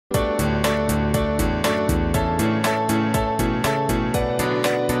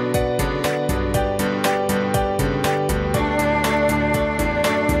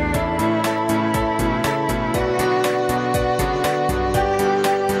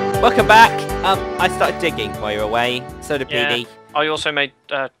Welcome back. I started digging while you were away. So did PD. I also made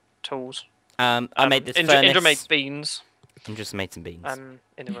tools. I made this furnace. Indra made beans. And just made some beans.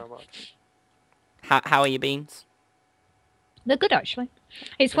 In the real world. How are your beans? They're good, actually.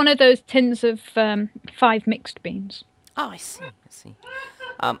 It's one of those tins of 5 mixed beans. Oh, I see.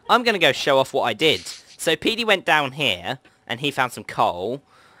 I'm going to go show off what I did. So PD went down here, and he found some coal,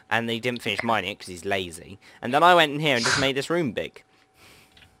 and he didn't finish mining it because he's lazy. And then I went in here and just made this room big.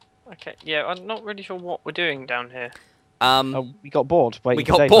 Okay, yeah, I'm not really sure what we're doing down here. We got bored waiting. We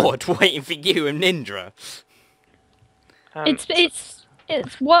got bored waiting for you and Indra. It's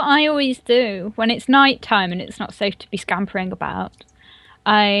what I always do when it's night time and it's not safe to be scampering about.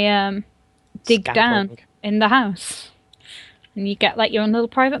 I dig down in the house, and you get like your own little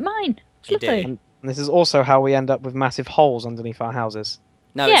private mine. It's lovely. And this is also how we end up with massive holes underneath our houses.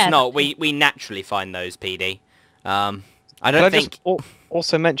 No, Yeah, it's not. We naturally find those, PD. I don't think. Just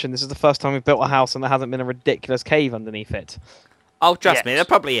also mention this is the first time we've built a house and there hasn't been a ridiculous cave underneath it. Oh, trust me, there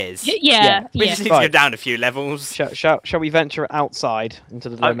probably is. Yeah. We just need to go down a few levels. Shall we venture outside into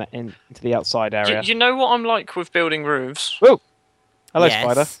the into the outside area? Do you know what I'm like with building roofs? Whoa! Hello, Yes.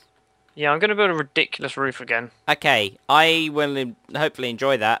 Spider. Yeah, I'm going to build a ridiculous roof again. Okay, I will hopefully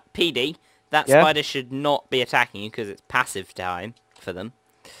enjoy that. PD, that spider should not be attacking you because it's passive time for them.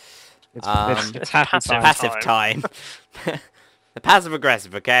 It's passive Passive time. The passive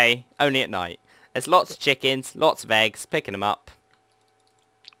aggressive, okay? Only at night. There's lots of chickens, lots of eggs, picking them up.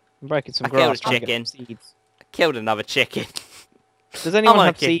 I'm breaking some I killed grass. a trying to get chicken. some seeds. Killed another chicken. Does anyone I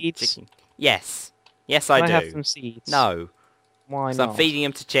have kill seeds? chicken. Yes. Yes, I Can do. I have some seeds? No. Why So not? I'm feeding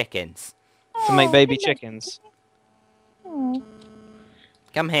them to chickens. To make baby chickens. Oh,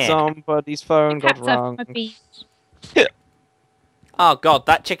 Come here. Somebody's phone got cats have rung. my beans. Oh, God,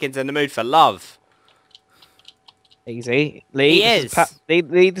 that chicken's in the mood for love. Easy. Lee, He this is.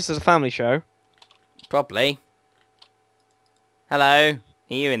 Lee, this is a family show. Probably. Hello. Are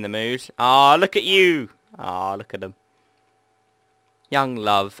you in the mood? Ah, look at you. Ah, look at them. Young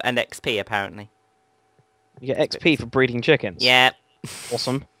love and XP, apparently. You get XP for breeding chickens. Yeah.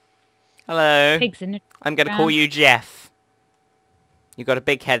 Awesome. Hello. Pigs in it. I'm going to call you Jeff. You've got a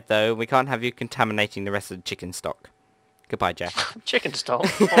big head, though. We can't have you contaminating the rest of the chicken stock. Goodbye, Jeff. Chicken stock?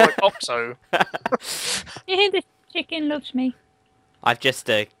 Or like Oxo? Yeah, the chicken loves me. I've just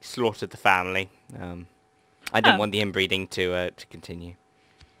slaughtered the family. I didn't want the inbreeding to continue.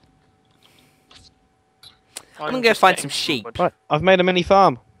 I'm going to go find some sheep. Right, I've made a mini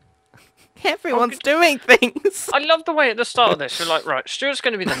farm. Everyone's doing things. I love the way at the start of this, we're like, right, Stuart's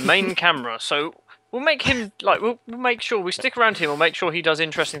going to be the main camera, so we'll make him, like, we'll make sure we stick around here, we'll make sure he does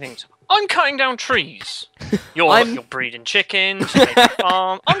interesting things. I'm cutting down trees. You're breeding chickens, you're making a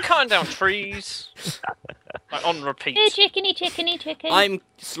farm. I'm cutting down trees. Like, on repeat. Chickeny, chickeny, chicken. I'm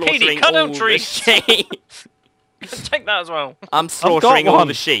slaughtering cut all down the trees. sheep. Take that as well. I'm slaughtering all one.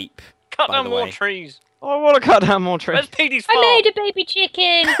 the sheep. Cut by down the more way. trees. Oh, I want to cut down more trees. Where's Petey's farm? I made a baby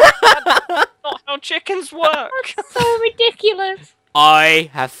chicken. That's not how chickens work. So ridiculous.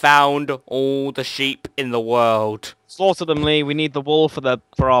 I have found all the sheep in the world. Slaughter them, Lee. We need the wool for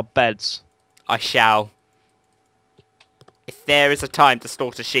our beds. I shall. If there is a time to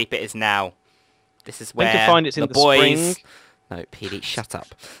slaughter sheep, it is now. This is I think where you'll find it's in the the boys... spring. No, PD, shut up.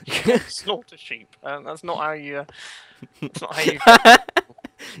 Slaughter sheep. That's not how you... That's not how you...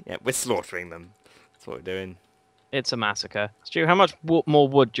 Yeah, we're slaughtering them. That's what we're doing. It's a massacre. Stu, how much more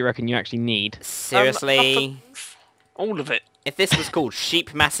wood do you reckon you actually need? Seriously? All of it. If this was called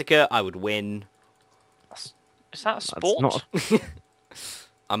Sheep Massacre, I would win. Is that a sport? not-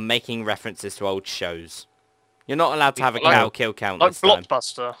 I'm making references to old shows. You're not allowed to have a Like- cow kill count Like this time.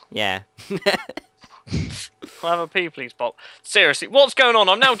 Blockbuster. Yeah. I'll have a people spot. Seriously, what's going on?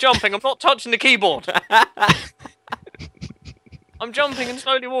 I'm now jumping. I'm not touching the keyboard. I'm jumping and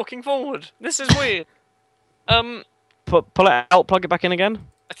slowly walking forward. This is weird. Pull it out, plug it back in again.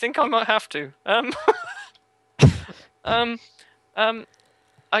 I think I might have to. Yeah.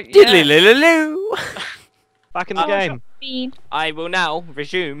 Diddly-loo-loo-loo. Back in the game. Bean. I will now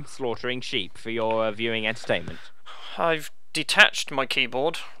resume slaughtering sheep for your viewing entertainment. I've detached my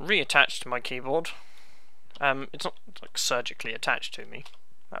keyboard, reattached my keyboard. It's not like surgically attached to me.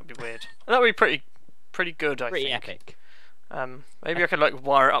 That'd be weird. That'd be pretty good, I Pretty think. epic. Maybe I could like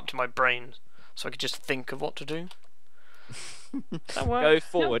wire it up to my brain so I could just think of what to do. That work? Go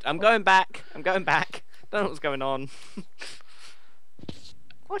forward. I'm going back. I'm going back. Don't know what's going on.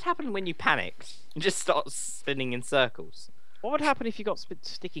 What happened when you panicked? You just start spinning in circles. What would happen if you got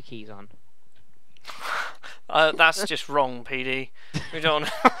sticky keys on? That's just wrong, PD. We don't.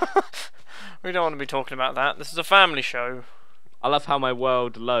 We don't want to be talking about that. This is a family show. I love how my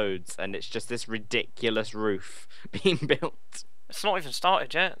world loads and it's just this ridiculous roof being built. It's not even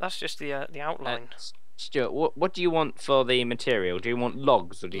started yet. That's just the outline. Stuart, what do you want for the material? Do you want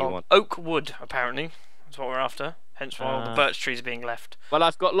logs or do you want... Oak wood, apparently. That's what we're after. Hence why all the birch trees are being left. Well,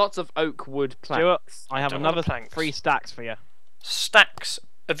 I've got lots of oak wood planks. I have Don't want another planks. 3 stacks for you. Stacks.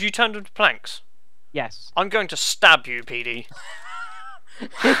 Have you turned into planks? Yes. I'm going to stab you, PD.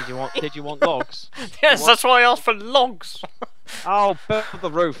 Did you want logs? Yes, that's why I asked for logs. Oh, build the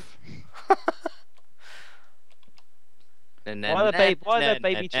roof. Why are there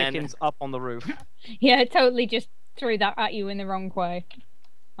baby chickens up on the roof? Yeah, I totally just threw that at you in the wrong way.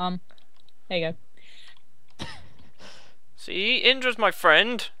 There you go. See, Indra's my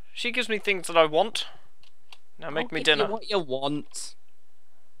friend. She gives me things that I want. Now make me dinner. What you want.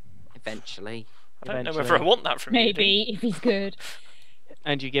 Eventually. I don't know whether I want that from you. Maybe, if he's good.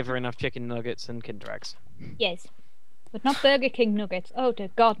 And you give her enough chicken nuggets and Kinder Eggs. Yes. But not Burger King nuggets. Oh, dear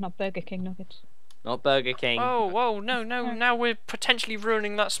God, not Burger King nuggets. Not Burger King. Oh, whoa, no. Now we're potentially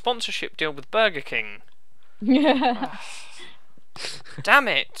ruining that sponsorship deal with Burger King. Yeah. Damn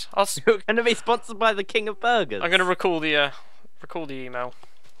it! You're going to be sponsored by the King of Burgers. I'm going to recall the email.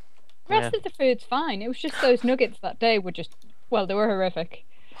 The rest of the food's fine. It was just those nuggets that day were just, well, they were horrific.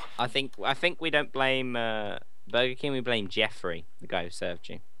 I think we don't blame Burger King. We blame Jeffrey, the guy who served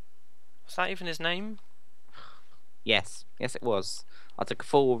you. Was that even his name? Yes, it was. I took a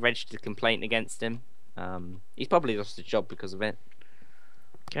full registered complaint against him. He's probably lost his job because of it.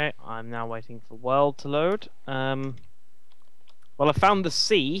 Okay, I'm now waiting for world to load. Well, I found the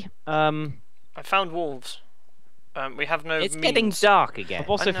sea. I found wolves. We have no. It's means. getting dark again. I've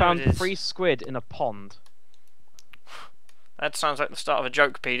also I know found it is. 3 squid in a pond. That sounds like the start of a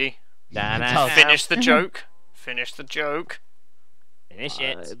joke, PD. Da-da. Finish the joke. Finish the joke. Finish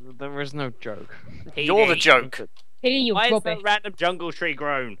it. There is no joke. You're the joke. Here you Why is rubbish. the random jungle tree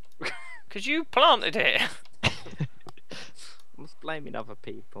grown? Because you planted it. I'm just blaming other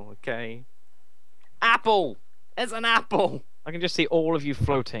people, okay? Apple! There's an apple! I can just see all of you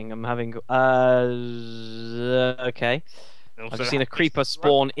floating. I'm having. Okay. I've just seen a creeper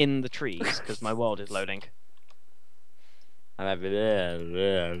spawn in the trees because my world is loading. Oh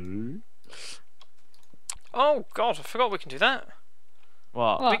God, I forgot we can do that.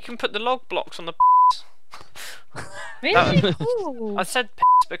 What? What? We can put the log blocks on the. Really? Ooh. I said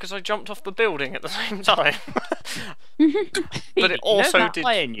because I jumped off the building at the same time. But it also did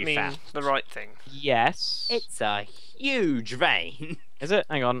mean the right thing. Yes. It's a huge vein. Is it?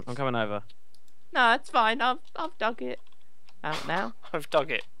 Hang on, I'm coming over. No, it's fine. I've dug it out now. I've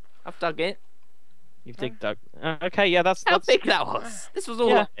dug it. I've dug it. You've dug. Okay, yeah, that's How big that was? This was all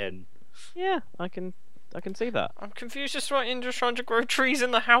Yeah. in. Yeah, I can see that. I'm confused as to why Indra's trying to grow trees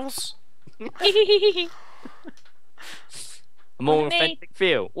in the house. A more Me. authentic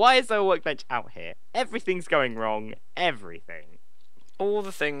feel. Why is there a workbench out here? Everything's going wrong. Everything. All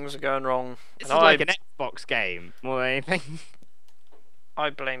the things are going wrong. This And is like an Xbox game more than anything.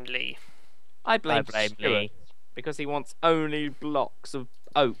 I blame Lee. I blame Stuart. Lee because he wants only blocks of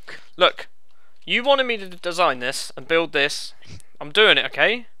oak. Look, you wanted me to design this and build this. I'm doing it,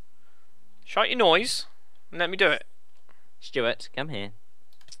 okay? Shut your noise and let me do it. Stuart, come here.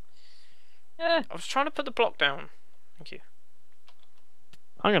 I was trying to put the block down. Thank you.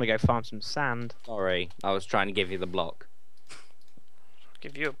 I'm gonna go farm some sand. Sorry, I was trying to give you the block.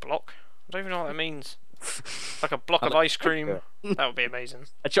 Give you a block. I don't even know what that means. Like a block of ice cream. That would be amazing.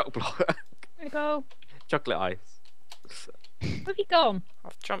 A chocolate block. Where'd it go? Chocolate ice. Where'd he gone?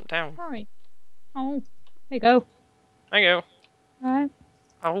 I've jumped down. Sorry. Oh, there you go. There you go. Alright.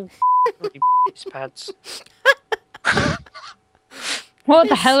 Oh, these pads. What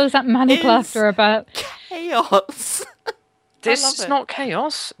the hell is that manic is- laughter about? Chaos. This love is it. not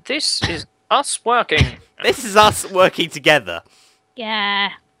chaos. This is us working. This is us working together.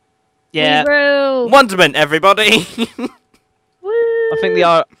 Yeah. Yeah. We rule. Wonderment, everybody. Woo.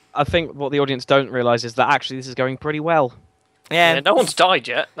 I think what the audience don't realise is that actually this is going pretty well. Yeah, yeah. no one's died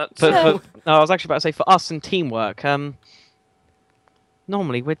yet. That's No, I was actually about to say for us and teamwork.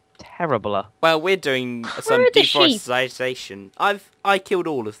 Normally we're terribler. Well, we're doing some are the sheep? deforestation. I killed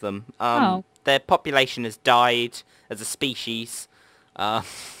all of them. Oh. Their population has died as a species.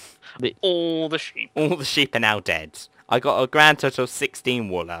 all the sheep. All the sheep are now dead. I got a grand total of 16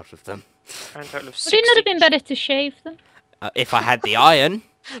 wool out of them. Grand total of Would it not have 60. been better to shave them? If I had the iron,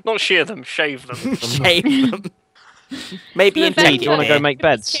 Not shear them, shave them. shave them. Maybe in Hey, Hey, do you want to go here. make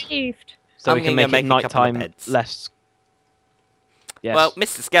beds Shaved. so I'm we can gonna make it make a couple of nighttime beds. less? Yes. Well,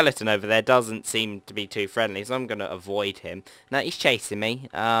 Mr. Skeleton over there doesn't seem to be too friendly, so I'm going to avoid him. Now, he's chasing me.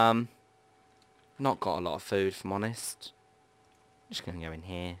 Not got a lot of food, if I'm honest. Just gonna go in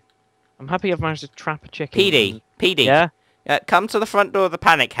here. I'm happy I've managed to trap a chicken. PD. Yeah? Come to the front door of the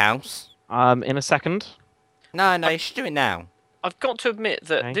panic house. In a second. No, you should do it now. I've got to admit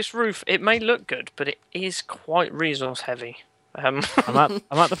that Okay. this roof, it may look good, but it is quite resource heavy. I'm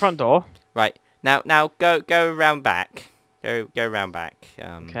at the front door. Right. Now go around back. Go around back.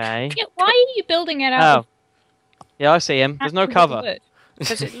 Okay. Yeah, why are you building it out? Yeah, I see him. There's no actual cover. wood?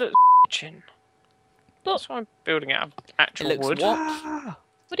 Because it looks chin. But- That's why I'm building it out of actual It looks wood. what?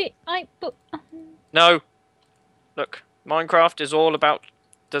 But it, but No. Look, Minecraft is all about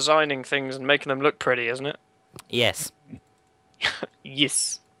designing things and making them look pretty, isn't it? Yes.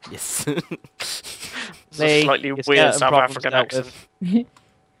 Yes. Yes. It's a slightly your weird skeleton South problem's African dealt accent. with.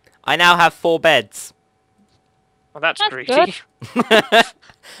 I now have 4 beds. Well, that's That's greedy. good.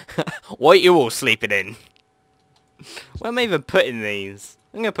 What are you all sleeping in? Where am I even putting these?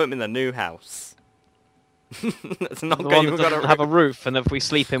 I'm gonna put them in the new house. That's not The good. one You've that got doesn't a have a roof, and if we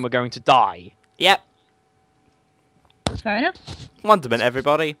sleep in, we're going to die. Yep. fair enough. Wonderment,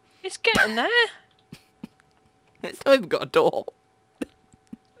 everybody. It's getting there. It's not even got a door.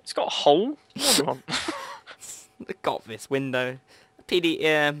 It's got a hole. What do you want? Got this window. PD.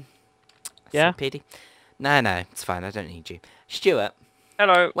 Yeah? PD. No, it's fine. I don't need you. Stuart,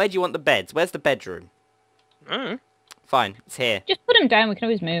 Hello. where do you want the beds? Where's the bedroom? Mm. Fine, it's here. Just put them down. We can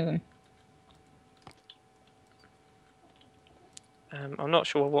always move them. I'm not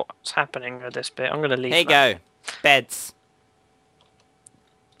sure what's happening with this bit. I'm going to leave Here you that. go. Beds.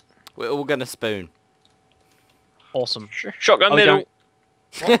 We're all gonna spoon. Awesome. Shotgun Are we middle.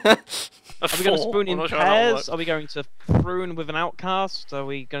 going- A Are we going to four. spoon in I'm not sure how that pairs? works. Are we going to prune with an outcast? Are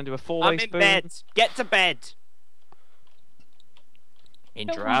we going to do a four-way I'm in spoon? bed. Get to bed.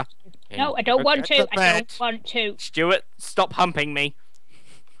 Indra. No, I don't want Get to. to I bed. don't want to. Stuart, stop humping me.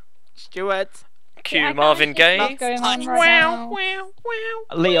 Stuart. Cue Yeah, I can't Marvin see Gaye. what's going on right Wow, now. wow,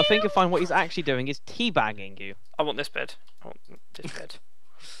 wow. Lee, I think you'll find what he's actually doing is teabagging you. I want this bed. I want this bed.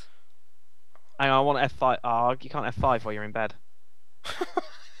 Hang on, I want F5. Oh, you can't F5 while you're in bed.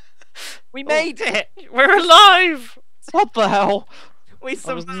 We made it. We're alive! What the hell? We I was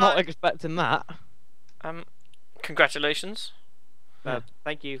survived. not expecting that. Congratulations.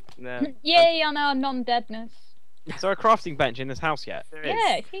 Thank you. Yay on our non-deadness. Is there a crafting bench in this house yet? There is.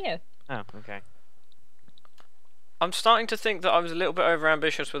 Yeah, it's here. Oh, okay. I'm starting to think that I was a little bit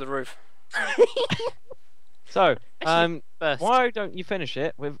overambitious with the roof. So, First. why don't you finish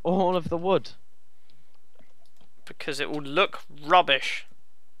it with all of the wood? Because it will look rubbish.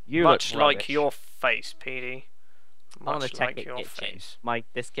 You much look like rubbish. your face, PD. I want a Much like Technic your kitchen. face.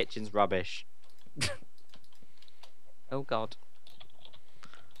 This kitchen's rubbish. Oh god.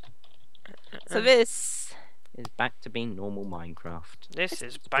 So this is back to being normal Minecraft. This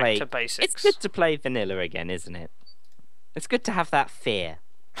is good to back play. to basics. It's good to play vanilla again, isn't it? It's good to have that fear.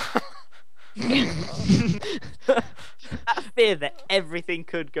 That fear that everything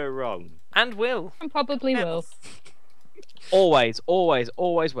could go wrong. And will. And probably will. Always, always,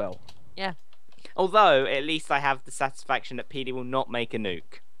 always will. Although, at least I have the satisfaction that PD will not make a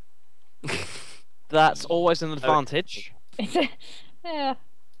nuke. That's always an advantage. Yeah.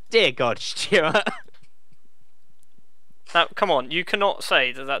 Dear God, Stuart. Now, come on, you cannot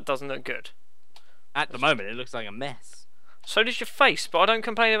say that that doesn't look good. At the moment, it looks like a mess. So does your face, but I don't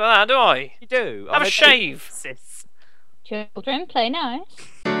complain about that, do I? You do. Have I'm a shave. sis. Children, play nice.